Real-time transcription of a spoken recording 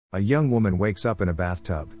A young woman wakes up in a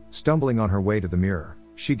bathtub, stumbling on her way to the mirror.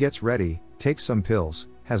 She gets ready, takes some pills,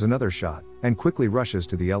 has another shot, and quickly rushes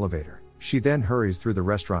to the elevator. She then hurries through the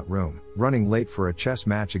restaurant room, running late for a chess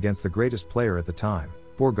match against the greatest player at the time,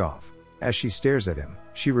 Borgov. As she stares at him,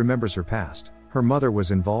 she remembers her past. Her mother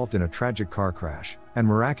was involved in a tragic car crash, and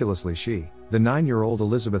miraculously the 9-year-old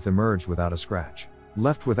Elizabeth emerged without a scratch.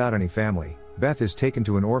 Left without any family, Beth is taken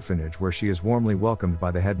to an orphanage where she is warmly welcomed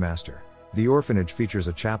by the headmaster. The orphanage features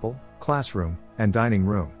a chapel, classroom, and dining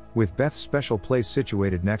room, with Beth's special place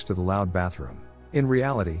situated next to the loud bathroom. In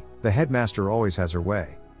reality, the headmaster always has her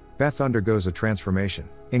way. Beth undergoes a transformation,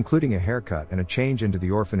 including a haircut and a change into the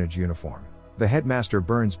orphanage uniform. The headmaster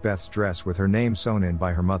burns Beth's dress with her name sewn in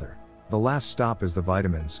by her mother. The last stop is the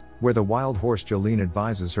vitamins, where the wild horse Jolene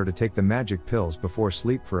advises her to take the magic pills before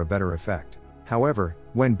sleep for a better effect. However,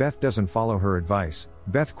 when Beth doesn't follow her advice,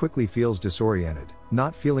 Beth quickly feels disoriented,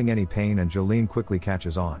 not feeling any pain, and Jolene quickly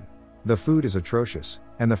catches on. The food is atrocious,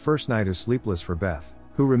 and the first night is sleepless for Beth,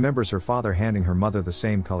 who remembers her father handing her mother the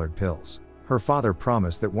same colored pills. Her father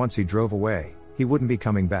promised that once he drove away, he wouldn't be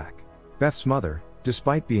coming back. Beth's mother,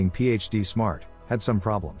 despite being PhD smart, had some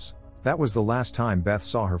problems. That was the last time Beth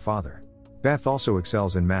saw her father. Beth also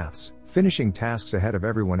excels in maths, finishing tasks ahead of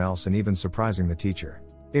everyone else and even surprising the teacher.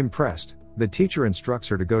 Impressed, the teacher instructs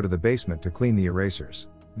her to go to the basement to clean the erasers.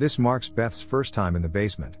 This marks Beth's first time in the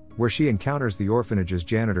basement, where she encounters the orphanage's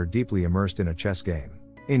janitor deeply immersed in a chess game.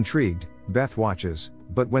 Intrigued, Beth watches,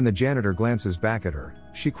 but when the janitor glances back at her,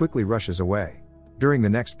 she quickly rushes away. During the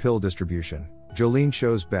next pill distribution, Jolene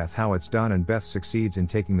shows Beth how it's done, and Beth succeeds in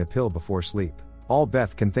taking the pill before sleep. All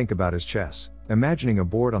Beth can think about is chess, imagining a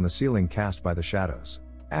board on the ceiling cast by the shadows.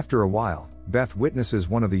 After a while, Beth witnesses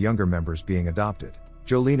one of the younger members being adopted.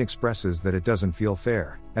 Jolene expresses that it doesn't feel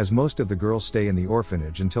fair, as most of the girls stay in the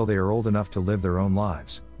orphanage until they are old enough to live their own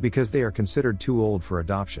lives, because they are considered too old for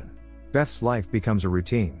adoption. Beth's life becomes a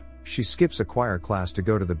routine. She skips a choir class to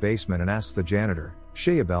go to the basement and asks the janitor,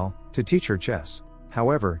 Shayabel, to teach her chess.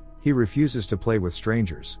 However, he refuses to play with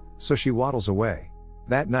strangers, so she waddles away.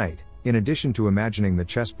 That night, in addition to imagining the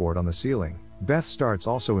chessboard on the ceiling, Beth starts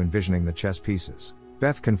also envisioning the chess pieces.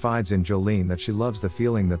 Beth confides in Jolene that she loves the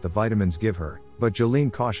feeling that the vitamins give her, but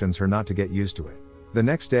Jolene cautions her not to get used to it. The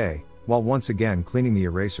next day, while once again cleaning the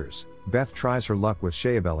erasers, Beth tries her luck with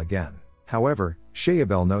Shayabel again. However,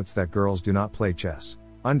 Shayabel notes that girls do not play chess.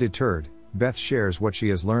 Undeterred, Beth shares what she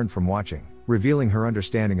has learned from watching, revealing her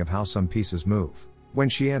understanding of how some pieces move. When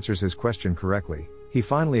she answers his question correctly, he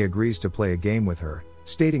finally agrees to play a game with her,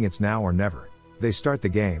 stating it's now or never. They start the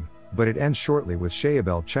game, but it ends shortly with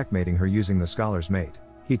Shayabel checkmating her using the scholar's mate.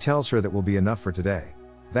 He tells her that will be enough for today.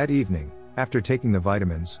 That evening, after taking the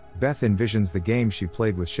vitamins, Beth envisions the game she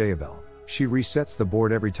played with Shayabel. She resets the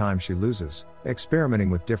board every time she loses, experimenting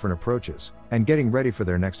with different approaches, and getting ready for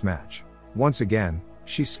their next match. Once again,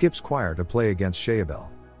 she skips choir to play against Shayabel.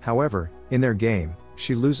 However, in their game,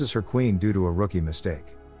 she loses her queen due to a rookie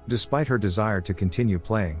mistake. Despite her desire to continue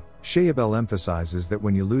playing, Shayabel emphasizes that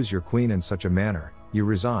when you lose your queen in such a manner, you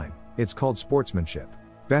resign. It's called sportsmanship.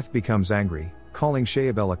 Beth becomes angry, calling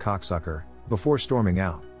Shayabel a cocksucker, before storming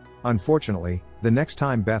out. Unfortunately, the next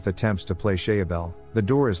time Beth attempts to play Shayabel, the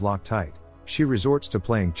door is locked tight. She resorts to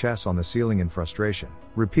playing chess on the ceiling in frustration,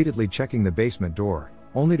 repeatedly checking the basement door,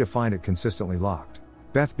 only to find it consistently locked.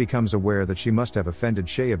 Beth becomes aware that she must have offended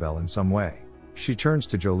Shayabel in some way. She turns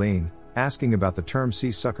to Jolene, asking about the term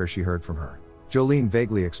sea sucker she heard from her. Jolene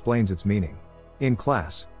vaguely explains its meaning. In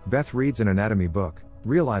class, Beth reads an anatomy book,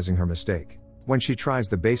 realizing her mistake. When she tries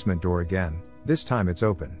the basement door again, this time it's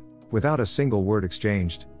open. Without a single word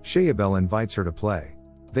exchanged, Shayabel invites her to play.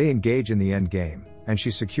 They engage in the end game, and she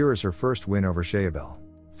secures her first win over Shayabel.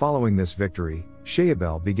 Following this victory,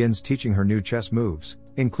 Shayabel begins teaching her new chess moves,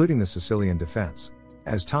 including the Sicilian defense.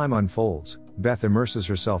 As time unfolds, Beth immerses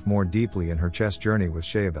herself more deeply in her chess journey with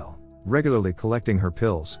Shayabel. Regularly collecting her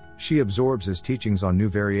pills, she absorbs his teachings on new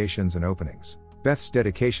variations and openings. Beth's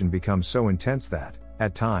dedication becomes so intense that,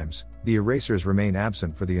 at times, the erasers remain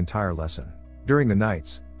absent for the entire lesson. During the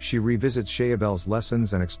nights, she revisits Shayabel's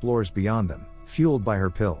lessons and explores beyond them, fueled by her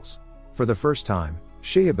pills. For the first time,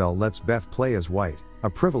 Shayabel lets Beth play as white, a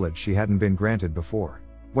privilege she hadn't been granted before.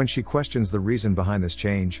 When she questions the reason behind this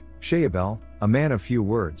change, Shayabel, a man of few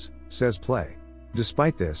words, says play.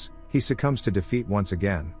 Despite this, he succumbs to defeat once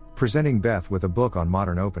again, presenting Beth with a book on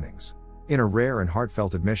modern openings. In a rare and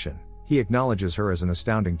heartfelt admission, he acknowledges her as an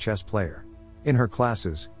astounding chess player. In her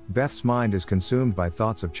classes, Beth's mind is consumed by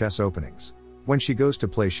thoughts of chess openings. When she goes to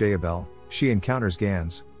play Shayabel, she encounters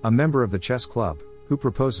Gans, a member of the chess club, who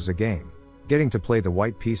proposes a game. Getting to play the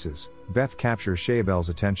white pieces, Beth captures Shayabel's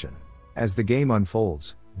attention. As the game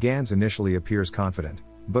unfolds, Gans initially appears confident,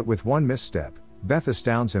 but with one misstep, Beth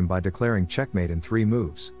astounds him by declaring checkmate in 3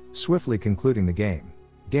 moves, swiftly concluding the game.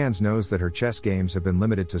 Gans knows that her chess games have been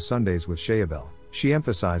limited to Sundays with Shaybel. She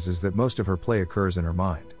emphasizes that most of her play occurs in her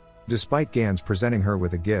mind. Despite Gans presenting her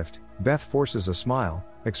with a gift, Beth forces a smile,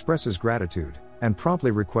 expresses gratitude, and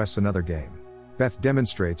promptly requests another game. Beth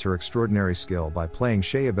demonstrates her extraordinary skill by playing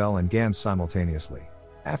Shaybel and Gans simultaneously.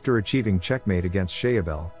 After achieving checkmate against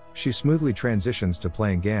Shaybel, she smoothly transitions to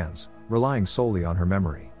playing Gans, relying solely on her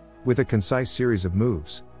memory. With a concise series of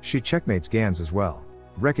moves, she checkmates Gans as well.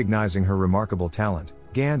 Recognizing her remarkable talent,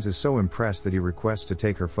 Gans is so impressed that he requests to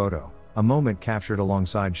take her photo, a moment captured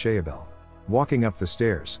alongside Shaybel. Walking up the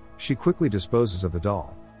stairs, she quickly disposes of the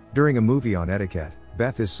doll. During a movie on etiquette,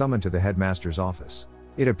 Beth is summoned to the headmaster's office.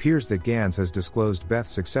 It appears that Gans has disclosed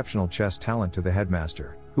Beth's exceptional chess talent to the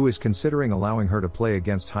headmaster, who is considering allowing her to play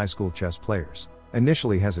against high school chess players.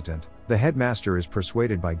 Initially hesitant, the headmaster is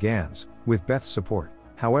persuaded by Gans, with Beth's support.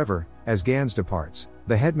 However, as Gans departs,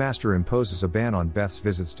 the headmaster imposes a ban on Beth's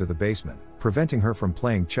visits to the basement, preventing her from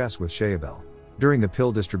playing chess with Shaybel. During the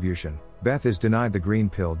pill distribution, Beth is denied the green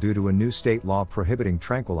pill due to a new state law prohibiting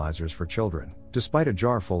tranquilizers for children, despite a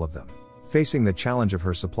jar full of them. Facing the challenge of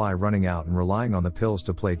her supply running out and relying on the pills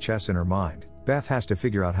to play chess in her mind, Beth has to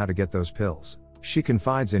figure out how to get those pills. She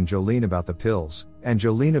confides in Jolene about the pills, and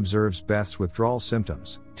Jolene observes Beth's withdrawal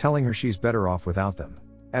symptoms, telling her she's better off without them.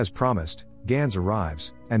 As promised, Gans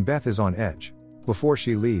arrives, and Beth is on edge. Before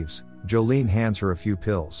she leaves, Jolene hands her a few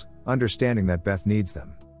pills, understanding that Beth needs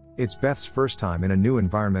them. It's Beth's first time in a new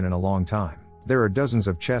environment in a long time. There are dozens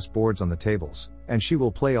of chess boards on the tables, and she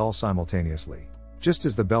will play all simultaneously. Just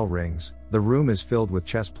as the bell rings, the room is filled with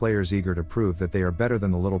chess players eager to prove that they are better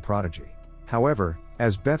than the little prodigy. However,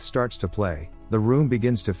 as Beth starts to play, the room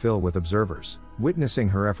begins to fill with observers, witnessing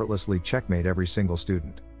her effortlessly checkmate every single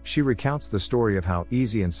student. She recounts the story of how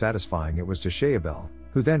easy and satisfying it was to Shaybel,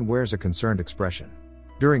 who then wears a concerned expression.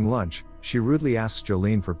 During lunch, she rudely asks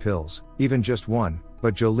Jolene for pills, even just one,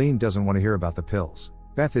 but Jolene doesn't want to hear about the pills.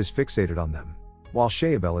 Beth is fixated on them. While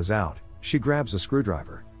Shaybel is out, she grabs a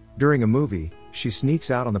screwdriver. During a movie, she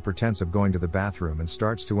sneaks out on the pretense of going to the bathroom and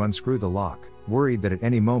starts to unscrew the lock, worried that at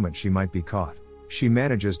any moment she might be caught. She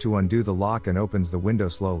manages to undo the lock and opens the window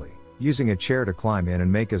slowly, using a chair to climb in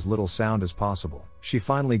and make as little sound as possible. She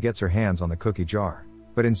finally gets her hands on the cookie jar.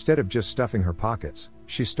 But instead of just stuffing her pockets,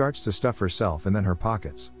 she starts to stuff herself and then her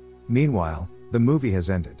pockets. Meanwhile, the movie has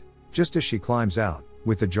ended. Just as she climbs out,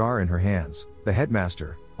 with the jar in her hands, the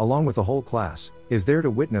headmaster, along with the whole class, is there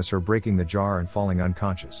to witness her breaking the jar and falling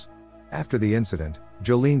unconscious. After the incident,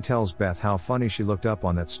 Jolene tells Beth how funny she looked up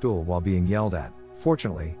on that stool while being yelled at.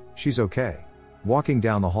 Fortunately, she's okay. Walking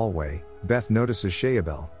down the hallway, Beth notices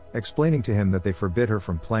Shaybel, explaining to him that they forbid her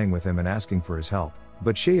from playing with him and asking for his help,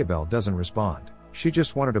 but Shaybel doesn't respond. She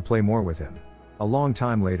just wanted to play more with him. A long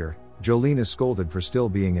time later, Jolene is scolded for still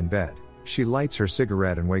being in bed. She lights her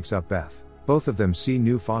cigarette and wakes up Beth. Both of them see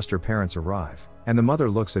new foster parents arrive, and the mother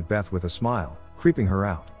looks at Beth with a smile, creeping her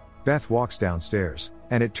out. Beth walks downstairs,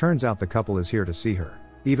 and it turns out the couple is here to see her.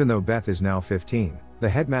 Even though Beth is now 15, the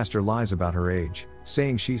headmaster lies about her age,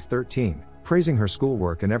 saying she's 13, praising her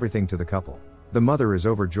schoolwork and everything to the couple. The mother is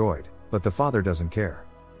overjoyed, but the father doesn't care.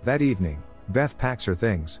 That evening, Beth packs her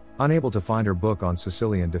things, unable to find her book on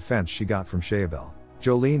Sicilian defense she got from Shaybel.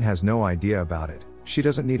 Jolene has no idea about it. She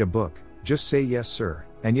doesn't need a book, just say yes sir,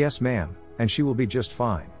 and yes ma'am, and she will be just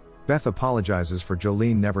fine. Beth apologizes for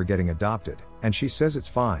Jolene never getting adopted, and she says it's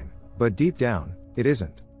fine, but deep down, it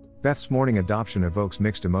isn't. Beth's morning adoption evokes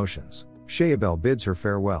mixed emotions. Shaybel bids her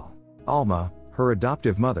farewell. Alma, her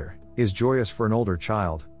adoptive mother, is joyous for an older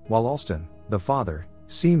child, while Alston, the father,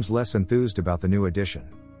 seems less enthused about the new addition.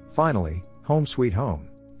 Finally, home sweet home.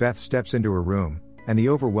 Beth steps into her room, and the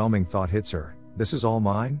overwhelming thought hits her, this is all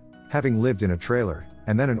mine? Having lived in a trailer,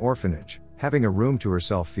 and then an orphanage, having a room to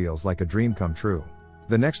herself feels like a dream come true.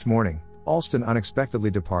 The next morning, Alston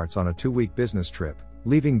unexpectedly departs on a 2-week business trip,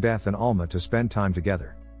 leaving Beth and Alma to spend time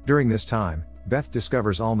together. During this time, Beth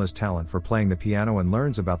discovers Alma's talent for playing the piano and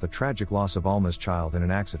learns about the tragic loss of Alma's child in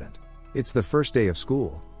an accident. It's the first day of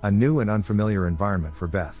school, a new and unfamiliar environment for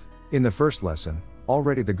Beth. In the first lesson,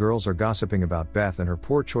 already the girls are gossiping about Beth and her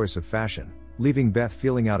poor choice of fashion, leaving Beth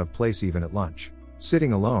feeling out of place even at lunch.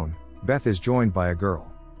 Sitting alone, Beth is joined by a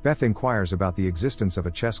girl. Beth inquires about the existence of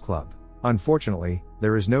a chess club. Unfortunately,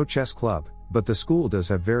 there is no chess club, but the school does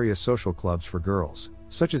have various social clubs for girls,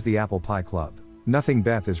 such as the Apple Pie Club. Nothing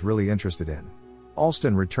Beth is really interested in.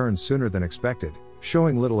 Alston returns sooner than expected,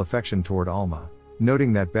 showing little affection toward Alma.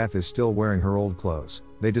 Noting that Beth is still wearing her old clothes,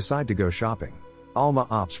 they decide to go shopping. Alma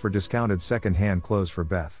opts for discounted second-hand clothes for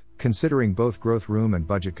Beth, considering both growth room and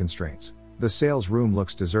budget constraints. The sales room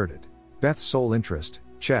looks deserted. Beth's sole interest,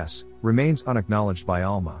 Chess remains unacknowledged by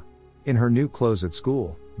Alma. In her new clothes at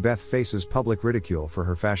school, Beth faces public ridicule for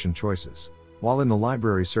her fashion choices. While in the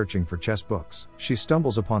library searching for chess books, she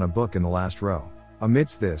stumbles upon a book in the last row.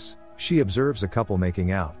 Amidst this, she observes a couple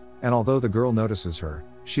making out, and although the girl notices her,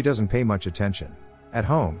 she doesn't pay much attention. At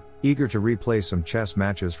home, eager to replay some chess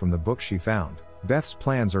matches from the book she found, Beth's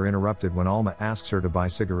plans are interrupted when Alma asks her to buy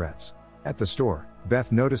cigarettes. At the store,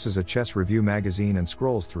 Beth notices a chess review magazine and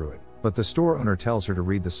scrolls through it, but the store owner tells her to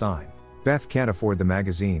read the sign. Beth can't afford the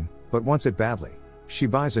magazine, but wants it badly. She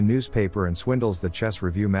buys a newspaper and swindles the chess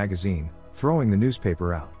review magazine, throwing the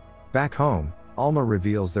newspaper out. Back home, Alma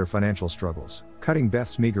reveals their financial struggles, cutting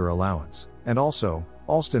Beth's meager allowance, and also,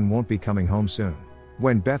 Alston won't be coming home soon.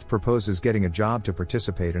 When Beth proposes getting a job to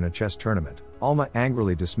participate in a chess tournament, Alma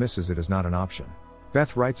angrily dismisses it as not an option.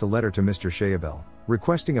 Beth writes a letter to Mr. Shaibel,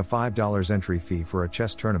 requesting a $5 entry fee for a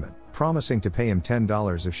chess tournament, promising to pay him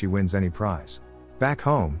 $10 if she wins any prize. Back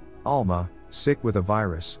home, Alma, sick with a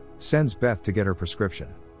virus, sends Beth to get her prescription.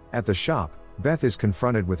 At the shop, Beth is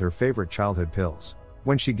confronted with her favorite childhood pills.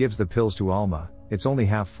 When she gives the pills to Alma, it's only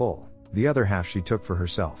half full, the other half she took for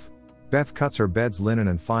herself. Beth cuts her bed's linen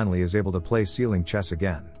and finally is able to play ceiling chess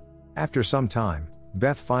again. After some time,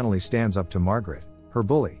 Beth finally stands up to Margaret, her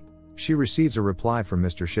bully. She receives a reply from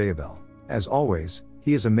Mr. Shaibel. As always,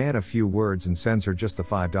 he is a man of few words and sends her just the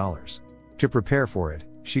 $5. To prepare for it,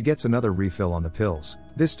 she gets another refill on the pills,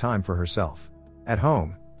 this time for herself. At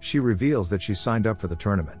home, she reveals that she signed up for the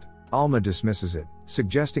tournament. Alma dismisses it,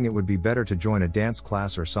 suggesting it would be better to join a dance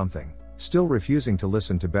class or something, still refusing to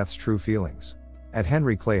listen to Beth's true feelings. At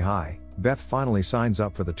Henry Clay High, Beth finally signs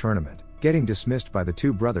up for the tournament, getting dismissed by the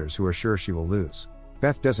two brothers who are sure she will lose.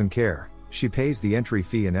 Beth doesn't care, she pays the entry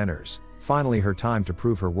fee and enters, finally her time to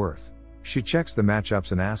prove her worth. She checks the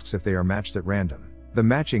matchups and asks if they are matched at random. The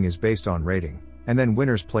matching is based on rating, and then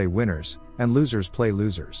winners play winners, and losers play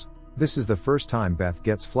losers. This is the first time Beth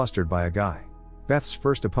gets flustered by a guy. Beth's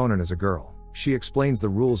first opponent is a girl. She explains the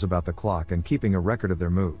rules about the clock and keeping a record of their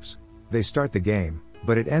moves. They start the game,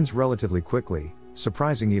 but it ends relatively quickly,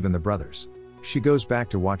 surprising even the brothers. She goes back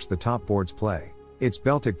to watch the top boards play. It's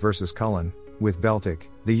Beltic versus Cullen, with Beltic,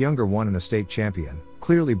 the younger one and a state champion,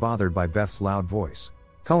 clearly bothered by Beth's loud voice.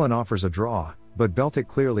 Cullen offers a draw, but Beltic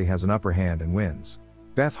clearly has an upper hand and wins.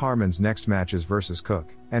 Beth Harmon's next match is versus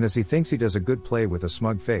Cook, and as he thinks he does a good play with a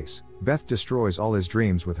smug face, Beth destroys all his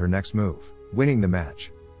dreams with her next move, winning the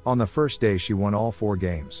match. On the first day she won all 4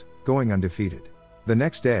 games, going undefeated. The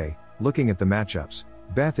next day, looking at the matchups,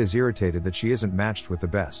 Beth is irritated that she isn't matched with the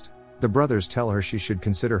best. The brothers tell her she should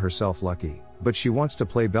consider herself lucky, but she wants to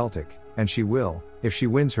play Beltic, and she will, if she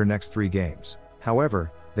wins her next 3 games.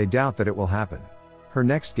 However, they doubt that it will happen. Her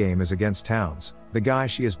next game is against Towns, the guy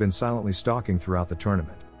she has been silently stalking throughout the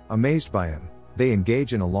tournament. Amazed by him, they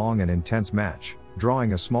engage in a long and intense match,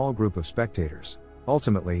 drawing a small group of spectators.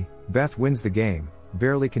 Ultimately, Beth wins the game,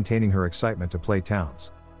 barely containing her excitement to play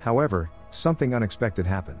Towns. However, something unexpected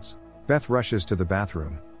happens. Beth rushes to the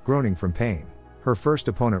bathroom, groaning from pain. Her first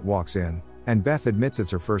opponent walks in, and Beth admits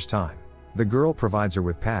it's her first time. The girl provides her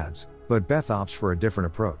with pads, but Beth opts for a different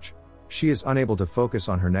approach. She is unable to focus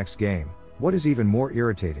on her next game. What is even more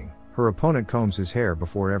irritating, her opponent combs his hair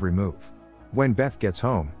before every move. When Beth gets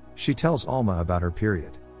home, she tells Alma about her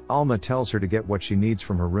period. Alma tells her to get what she needs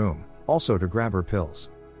from her room, also to grab her pills.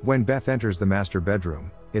 When Beth enters the master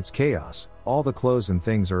bedroom, it's chaos, all the clothes and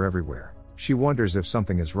things are everywhere. She wonders if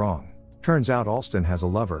something is wrong. Turns out Alston has a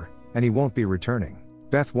lover, and he won't be returning.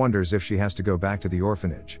 Beth wonders if she has to go back to the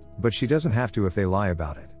orphanage, but she doesn't have to if they lie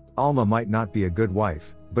about it. Alma might not be a good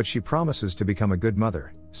wife, but she promises to become a good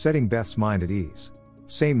mother, setting Beth's mind at ease.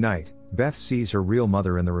 Same night, Beth sees her real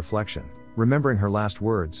mother in the reflection, remembering her last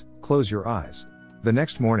words, "Close your eyes." The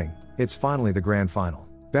next morning, it's finally the grand final.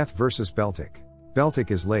 Beth versus Beltic.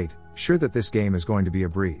 Beltic is late, sure that this game is going to be a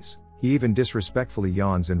breeze. He even disrespectfully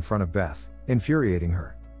yawns in front of Beth, infuriating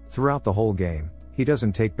her. Throughout the whole game, he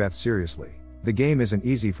doesn't take Beth seriously. The game isn't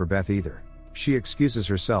easy for Beth either. She excuses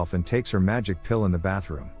herself and takes her magic pill in the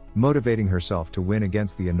bathroom, motivating herself to win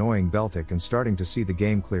against the annoying Beltic and starting to see the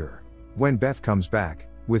game clearer. When Beth comes back,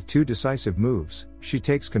 with 2 decisive moves, she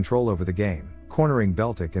takes control over the game, cornering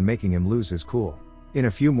Beltic and making him lose his cool. In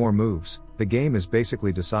a few more moves, the game is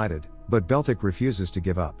basically decided, but Beltic refuses to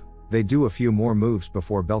give up. They do a few more moves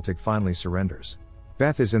before Beltic finally surrenders.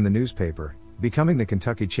 Beth is in the newspaper, becoming the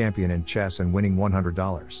Kentucky champion in chess and winning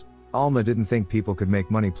 $100. Alma didn't think people could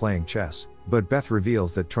make money playing chess, but Beth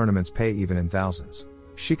reveals that tournaments pay even in thousands.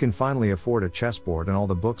 She can finally afford a chessboard and all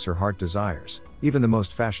the books her heart desires, even the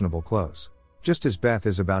most fashionable clothes. Just as Beth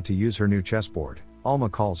is about to use her new chessboard, Alma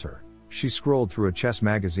calls her. She scrolled through a chess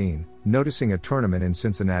magazine, noticing a tournament in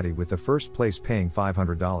Cincinnati with the first place paying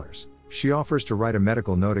 $500. She offers to write a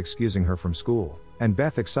medical note excusing her from school, and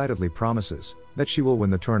Beth excitedly promises that she will win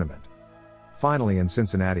the tournament. Finally, in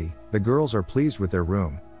Cincinnati, the girls are pleased with their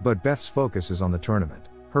room, but Beth's focus is on the tournament.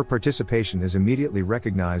 Her participation is immediately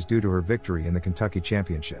recognized due to her victory in the Kentucky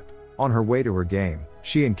Championship. On her way to her game,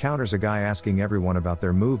 she encounters a guy asking everyone about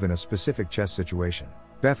their move in a specific chess situation.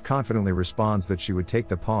 Beth confidently responds that she would take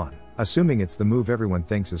the pawn, assuming it's the move everyone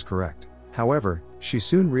thinks is correct. However, she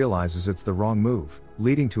soon realizes it's the wrong move,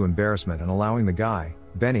 leading to embarrassment and allowing the guy,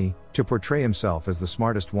 Benny, to portray himself as the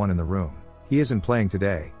smartest one in the room. He isn't playing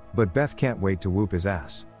today, but Beth can't wait to whoop his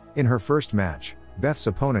ass. In her first match, Beth's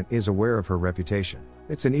opponent is aware of her reputation.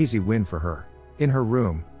 It's an easy win for her. In her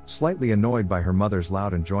room, slightly annoyed by her mother's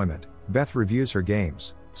loud enjoyment, Beth reviews her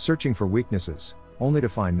games, searching for weaknesses, only to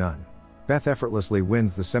find none. Beth effortlessly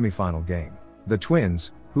wins the semifinal game. The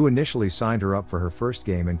twins, who initially signed her up for her first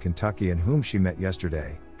game in Kentucky and whom she met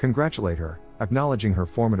yesterday, congratulate her, acknowledging her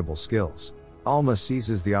formidable skills. Alma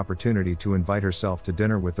seizes the opportunity to invite herself to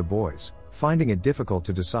dinner with the boys, finding it difficult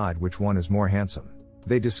to decide which one is more handsome.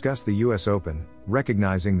 They discuss the US Open,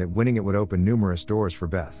 recognizing that winning it would open numerous doors for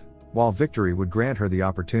Beth. While victory would grant her the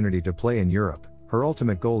opportunity to play in Europe, her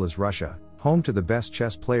ultimate goal is Russia, home to the best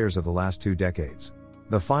chess players of the last 2 decades.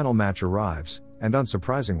 The final match arrives, and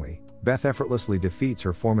unsurprisingly, Beth effortlessly defeats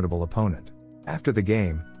her formidable opponent. After the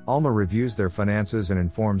game, Alma reviews their finances and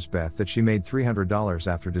informs Beth that she made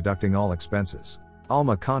 $300 after deducting all expenses.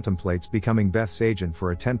 Alma contemplates becoming Beth's agent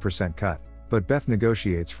for a 10% cut, but Beth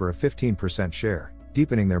negotiates for a 15% share,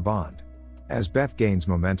 deepening their bond. As Beth gains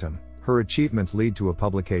momentum, her achievements lead to a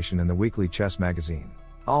publication in the weekly chess magazine.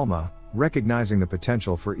 Alma, recognizing the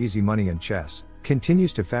potential for easy money in chess,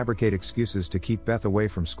 continues to fabricate excuses to keep Beth away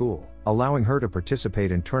from school, allowing her to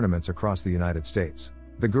participate in tournaments across the United States.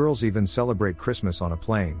 The girls even celebrate Christmas on a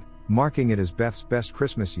plane, marking it as Beth's best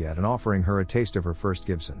Christmas yet and offering her a taste of her first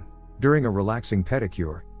Gibson. During a relaxing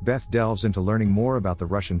pedicure, Beth delves into learning more about the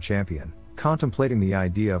Russian champion, contemplating the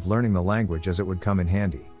idea of learning the language as it would come in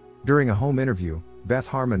handy. During a home interview, Beth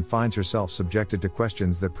Harmon finds herself subjected to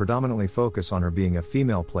questions that predominantly focus on her being a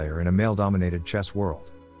female player in a male-dominated chess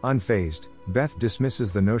world. Unfazed, Beth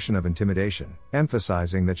dismisses the notion of intimidation,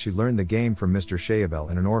 emphasizing that she learned the game from Mr. Shaibel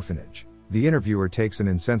in an orphanage. The interviewer takes an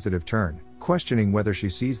insensitive turn, questioning whether she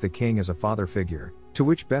sees the king as a father figure, to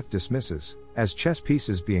which Beth dismisses, as chess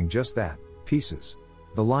pieces being just that, pieces.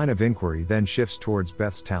 The line of inquiry then shifts towards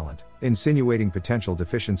Beth's talent, insinuating potential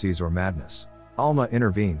deficiencies or madness. Alma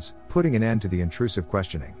intervenes, putting an end to the intrusive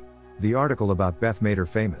questioning. The article about Beth made her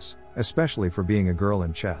famous, especially for being a girl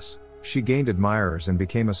in chess. She gained admirers and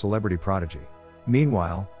became a celebrity prodigy.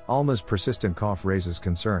 Meanwhile, Alma's persistent cough raises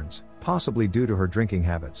concerns, possibly due to her drinking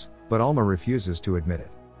habits, but Alma refuses to admit it.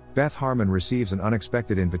 Beth Harmon receives an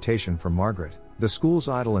unexpected invitation from Margaret, the school's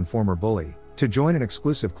idol and former bully, to join an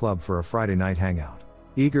exclusive club for a Friday night hangout.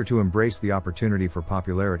 Eager to embrace the opportunity for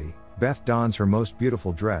popularity, Beth dons her most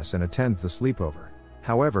beautiful dress and attends the sleepover.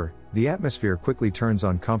 However, the atmosphere quickly turns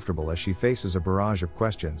uncomfortable as she faces a barrage of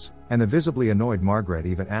questions, and the visibly annoyed Margaret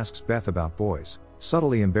even asks Beth about boys,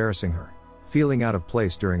 subtly embarrassing her. Feeling out of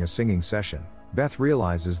place during a singing session, Beth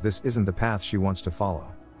realizes this isn't the path she wants to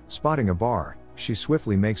follow. Spotting a bar, she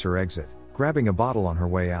swiftly makes her exit, grabbing a bottle on her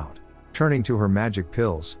way out. Turning to her magic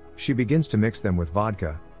pills, she begins to mix them with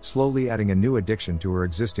vodka, slowly adding a new addiction to her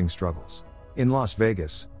existing struggles. In Las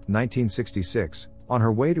Vegas, 1966, on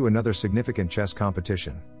her way to another significant chess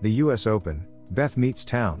competition, the US Open, Beth meets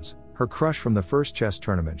Towns, her crush from the first chess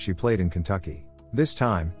tournament she played in Kentucky. This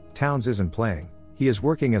time, Towns isn't playing, he is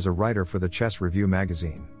working as a writer for the Chess Review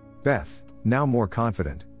magazine. Beth, now more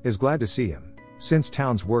confident, is glad to see him. Since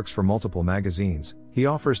Towns works for multiple magazines, he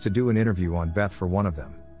offers to do an interview on Beth for one of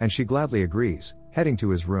them, and she gladly agrees, heading to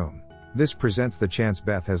his room. This presents the chance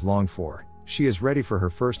Beth has longed for. She is ready for her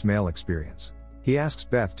first male experience. He asks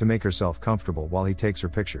Beth to make herself comfortable while he takes her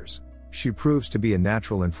pictures. She proves to be a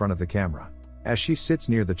natural in front of the camera. As she sits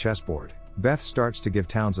near the chessboard, Beth starts to give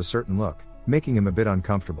Towns a certain look, making him a bit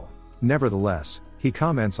uncomfortable. Nevertheless, he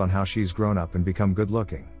comments on how she's grown up and become good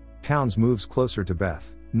looking. Towns moves closer to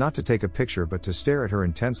Beth, not to take a picture but to stare at her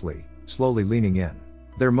intensely, slowly leaning in.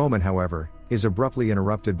 Their moment, however, is abruptly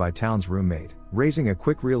interrupted by Towns' roommate, raising a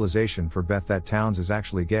quick realization for Beth that Towns is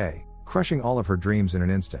actually gay, crushing all of her dreams in an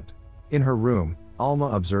instant. In her room, Alma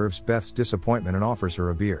observes Beth's disappointment and offers her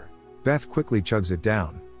a beer. Beth quickly chugs it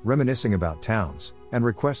down, reminiscing about Towns, and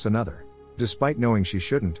requests another. Despite knowing she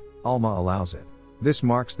shouldn't, Alma allows it. This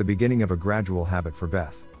marks the beginning of a gradual habit for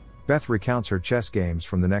Beth. Beth recounts her chess games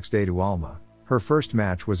from the next day to Alma. Her first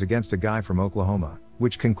match was against a guy from Oklahoma,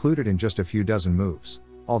 which concluded in just a few dozen moves.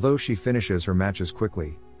 Although she finishes her matches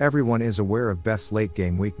quickly, everyone is aware of Beth's late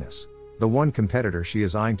game weakness. The one competitor she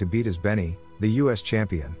is eyeing to beat is Benny, the US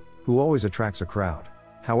champion, who always attracts a crowd.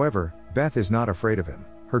 However, Beth is not afraid of him.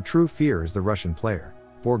 Her true fear is the Russian player,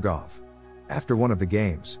 Borgov. After one of the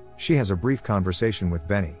games, she has a brief conversation with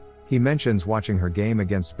Benny. He mentions watching her game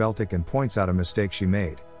against Beltic and points out a mistake she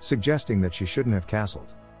made, suggesting that she shouldn't have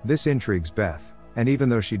castled. This intrigues Beth, and even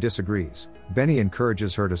though she disagrees, Benny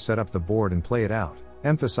encourages her to set up the board and play it out,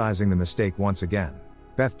 emphasizing the mistake once again.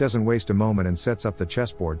 Beth doesn't waste a moment and sets up the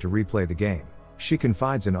chessboard to replay the game. She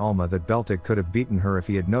confides in Alma that Beltic could have beaten her if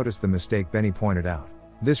he had noticed the mistake Benny pointed out.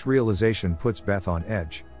 This realization puts Beth on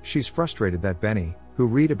edge. She's frustrated that Benny, who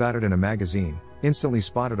read about it in a magazine, instantly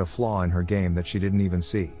spotted a flaw in her game that she didn't even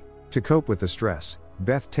see. To cope with the stress,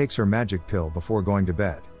 Beth takes her magic pill before going to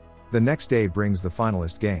bed. The next day brings the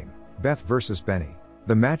finalist game, Beth versus Benny.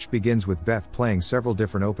 The match begins with Beth playing several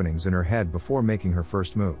different openings in her head before making her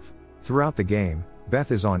first move. Throughout the game,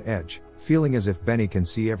 Beth is on edge, feeling as if Benny can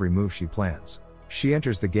see every move she plans. She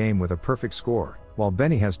enters the game with a perfect score, while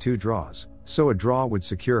Benny has 2 draws, so a draw would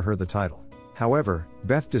secure her the title. However,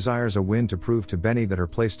 Beth desires a win to prove to Benny that her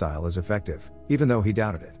playstyle is effective, even though he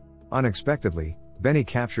doubted it. Unexpectedly, Benny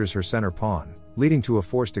captures her center pawn, leading to a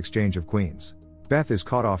forced exchange of queens. Beth is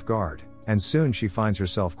caught off guard, and soon she finds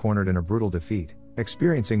herself cornered in a brutal defeat,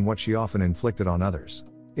 experiencing what she often inflicted on others.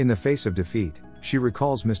 In the face of defeat, she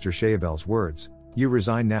recalls Mr. Schiabel's words, "You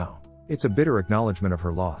resign now." It's a bitter acknowledgement of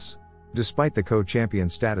her loss. Despite the co-champion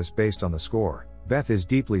status based on the score, Beth is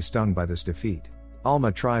deeply stung by this defeat.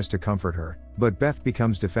 Alma tries to comfort her, but Beth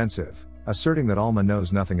becomes defensive, asserting that Alma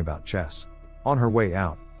knows nothing about chess. On her way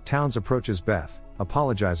out, Towns approaches Beth,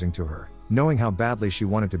 apologizing to her, knowing how badly she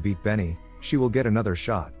wanted to beat Benny. She will get another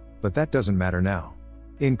shot, but that doesn't matter now.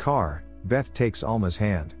 In car, Beth takes Alma's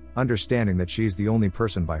hand, understanding that she's the only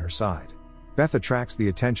person by her side. Beth attracts the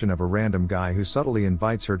attention of a random guy who subtly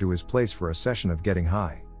invites her to his place for a session of getting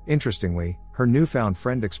high. Interestingly, her newfound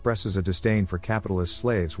friend expresses a disdain for capitalist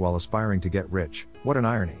slaves while aspiring to get rich. What an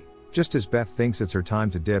irony. Just as Beth thinks it's her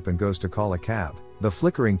time to dip and goes to call a cab, the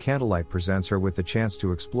flickering candlelight presents her with the chance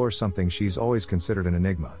to explore something she's always considered an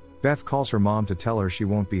enigma. Beth calls her mom to tell her she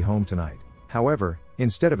won't be home tonight. However,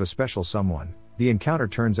 instead of a special someone, the encounter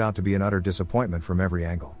turns out to be an utter disappointment from every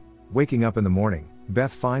angle. Waking up in the morning,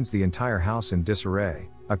 Beth finds the entire house in disarray,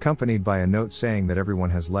 accompanied by a note saying that everyone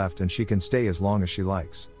has left and she can stay as long as she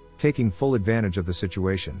likes. Taking full advantage of the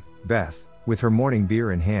situation, Beth, with her morning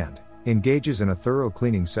beer in hand, engages in a thorough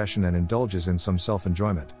cleaning session and indulges in some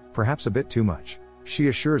self-enjoyment, perhaps a bit too much. She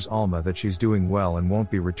assures Alma that she's doing well and won't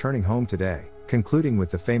be returning home today, concluding with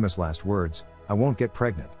the famous last words, "I won't get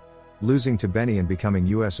pregnant." Losing to Benny and becoming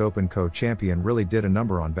US Open co-champion really did a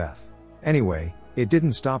number on Beth. Anyway, it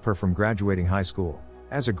didn't stop her from graduating high school.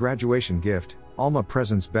 As a graduation gift, Alma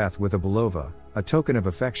presents Beth with a bulova, a token of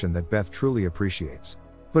affection that Beth truly appreciates.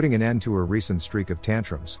 Putting an end to her recent streak of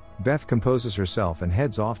tantrums, Beth composes herself and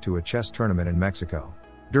heads off to a chess tournament in Mexico.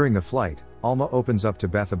 During the flight, Alma opens up to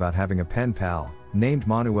Beth about having a pen pal, named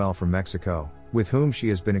Manuel from Mexico, with whom she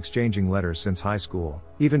has been exchanging letters since high school,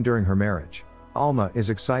 even during her marriage. Alma is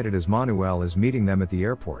excited as Manuel is meeting them at the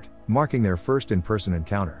airport, marking their first in-person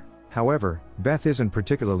encounter. However, Beth isn't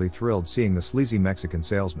particularly thrilled seeing the sleazy Mexican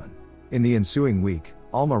salesman. In the ensuing week,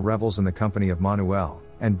 Alma revels in the company of Manuel,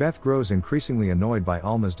 and Beth grows increasingly annoyed by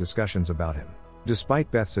Alma's discussions about him.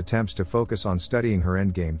 Despite Beth's attempts to focus on studying her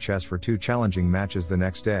endgame chess for 2 challenging matches the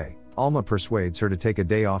next day, Alma persuades her to take a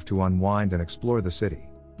day off to unwind and explore the city.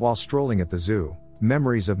 While strolling at the zoo,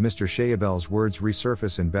 memories of Mr. Schiabel's words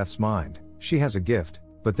resurface in Beth's mind. She has a gift,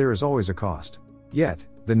 but there is always a cost. Yet,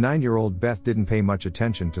 the 9-year-old Beth didn't pay much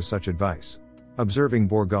attention to such advice. Observing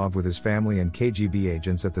Borgov with his family and KGB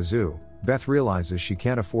agents at the zoo, Beth realizes she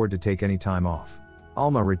can't afford to take any time off.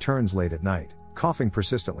 Alma returns late at night, coughing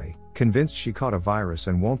persistently, convinced she caught a virus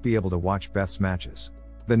and won't be able to watch Beth's matches.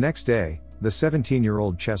 The next day, the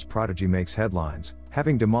 17-year-old chess prodigy makes headlines,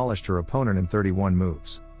 having demolished her opponent in 31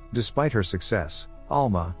 moves. Despite her success,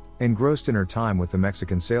 Alma, engrossed in her time with the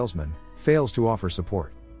Mexican salesman, fails to offer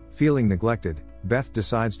support. Feeling neglected, Beth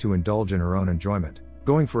decides to indulge in her own enjoyment,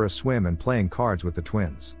 going for a swim and playing cards with the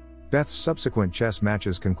twins. Beth's subsequent chess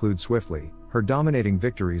matches conclude swiftly, her dominating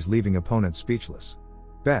victories leaving opponents speechless.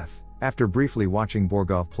 Beth, after briefly watching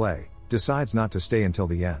Borgov play, decides not to stay until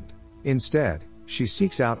the end. Instead, she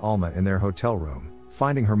seeks out Alma in their hotel room,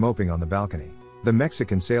 finding her moping on the balcony. The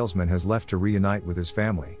Mexican salesman has left to reunite with his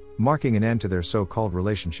family, marking an end to their so-called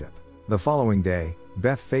relationship. The following day,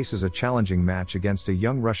 Beth faces a challenging match against a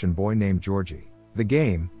young Russian boy named Georgie. The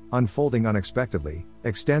game, unfolding unexpectedly,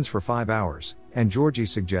 extends for 5 hours, and Georgie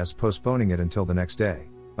suggests postponing it until the next day.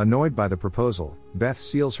 Annoyed by the proposal, Beth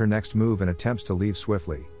seals her next move and attempts to leave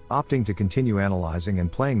swiftly, opting to continue analyzing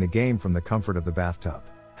and playing the game from the comfort of the bathtub.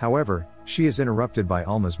 However, she is interrupted by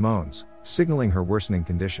Alma's moans, signaling her worsening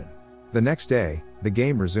condition. The next day, the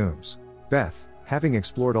game resumes. Beth, having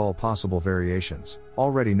explored all possible variations,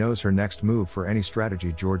 already knows her next move for any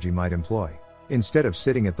strategy Georgie might employ. Instead of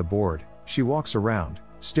sitting at the board, she walks around,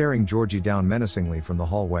 staring Georgie down menacingly from the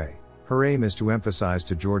hallway. Her aim is to emphasize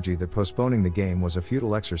to Georgie that postponing the game was a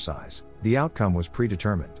futile exercise. The outcome was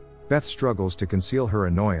predetermined. Beth struggles to conceal her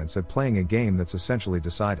annoyance at playing a game that's essentially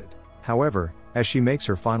decided. However, as she makes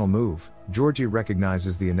her final move, Georgie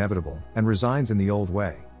recognizes the inevitable and resigns in the old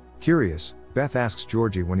way. Curious, Beth asks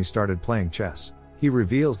Georgie when he started playing chess. He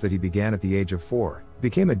reveals that he began at the age of 4,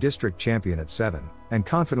 became a district champion at 7, and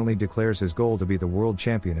confidently declares his goal to be the world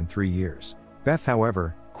champion in 3 years. Beth,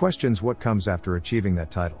 however, questions what comes after achieving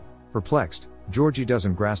that title. Perplexed, Georgie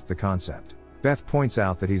doesn't grasp the concept. Beth points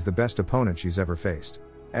out that he's the best opponent she's ever faced.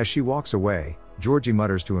 As she walks away, Georgie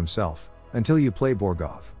mutters to himself, "Until you play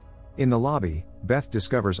Borgov." In the lobby, Beth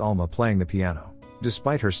discovers Alma playing the piano.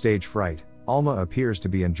 Despite her stage fright, Alma appears to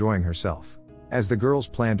be enjoying herself. As the girls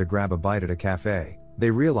plan to grab a bite at a cafe, they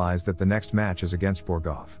realize that the next match is against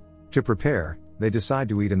Borgov. To prepare, they decide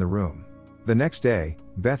to eat in the room. The next day,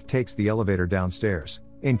 Beth takes the elevator downstairs,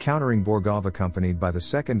 encountering Borgov accompanied by the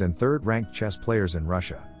second and third ranked chess players in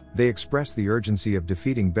Russia. They express the urgency of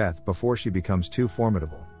defeating Beth before she becomes too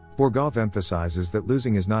formidable. Borgov emphasizes that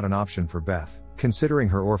losing is not an option for Beth, considering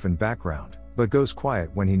her orphaned background, but goes quiet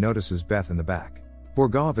when he notices Beth in the back.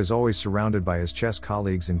 Borgov is always surrounded by his chess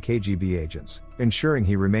colleagues and KGB agents, ensuring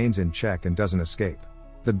he remains in check and doesn't escape.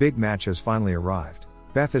 The big match has finally arrived.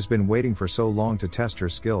 Beth has been waiting for so long to test her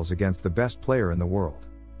skills against the best player in the world.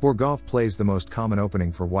 Borgov plays the most common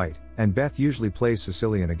opening for white, and Beth usually plays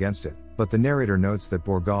Sicilian against it, but the narrator notes that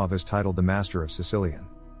Borgov is titled the Master of Sicilian.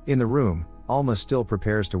 In the room, Alma still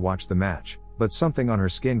prepares to watch the match, but something on her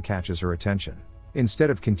skin catches her attention. Instead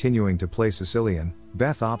of continuing to play Sicilian,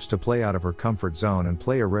 Beth opts to play out of her comfort zone and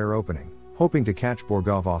play a rare opening, hoping to catch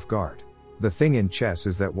Borgov off guard. The thing in chess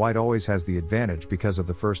is that white always has the advantage because of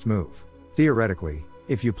the first move. Theoretically,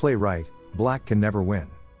 if you play right, black can never win.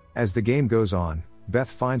 As the game goes on, Beth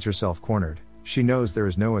finds herself cornered. She knows there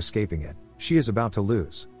is no escaping it. She is about to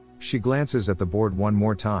lose. She glances at the board one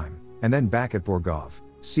more time, and then back at Borgov,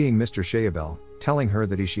 seeing Mr. Shaibel, telling her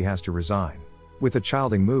that she has to resign. With a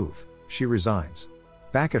childing move, she resigns.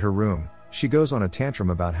 Back at her room, she goes on a tantrum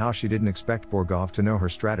about how she didn't expect Borgov to know her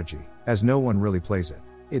strategy, as no one really plays it.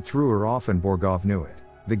 It threw her off and Borgov knew it.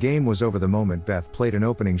 The game was over the moment Beth played an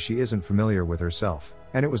opening she isn't familiar with herself,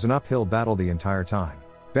 and it was an uphill battle the entire time.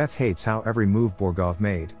 Beth hates how every move Borgov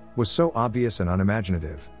made was so obvious and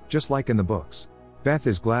unimaginative, just like in the books. Beth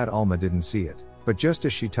is glad Alma didn't see it, but just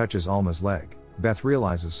as she touches Alma's leg, Beth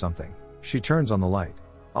realizes something. She turns on the light.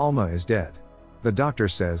 Alma is dead. The doctor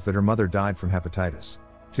says that her mother died from hepatitis.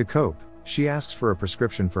 To cope, she asks for a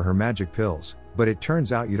prescription for her magic pills, but it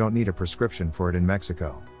turns out you don't need a prescription for it in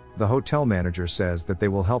Mexico. The hotel manager says that they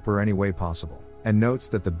will help her any way possible, and notes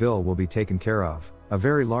that the bill will be taken care of, a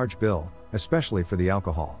very large bill, especially for the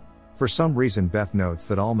alcohol. For some reason Beth notes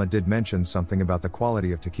that Alma did mention something about the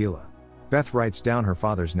quality of tequila. Beth writes down her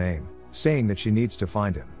father's name, saying that she needs to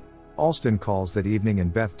find him. Alston calls that evening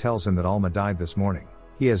and Beth tells him that Alma died this morning.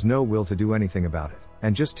 He has no will to do anything about it,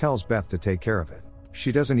 and just tells Beth to take care of it.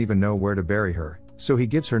 She doesn't even know where to bury her, so he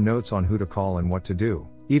gives her notes on who to call and what to do,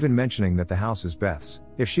 even mentioning that the house is Beth's,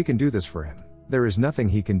 if she can do this for him. There is nothing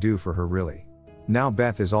he can do for her really. Now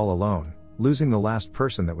Beth is all alone, losing the last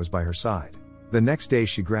person that was by her side. The next day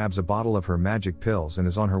she grabs a bottle of her magic pills and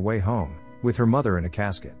is on her way home, with her mother in a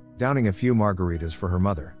casket, downing a few margaritas for her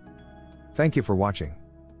mother. Thank you for watching.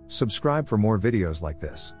 Subscribe for more videos like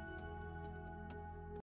this.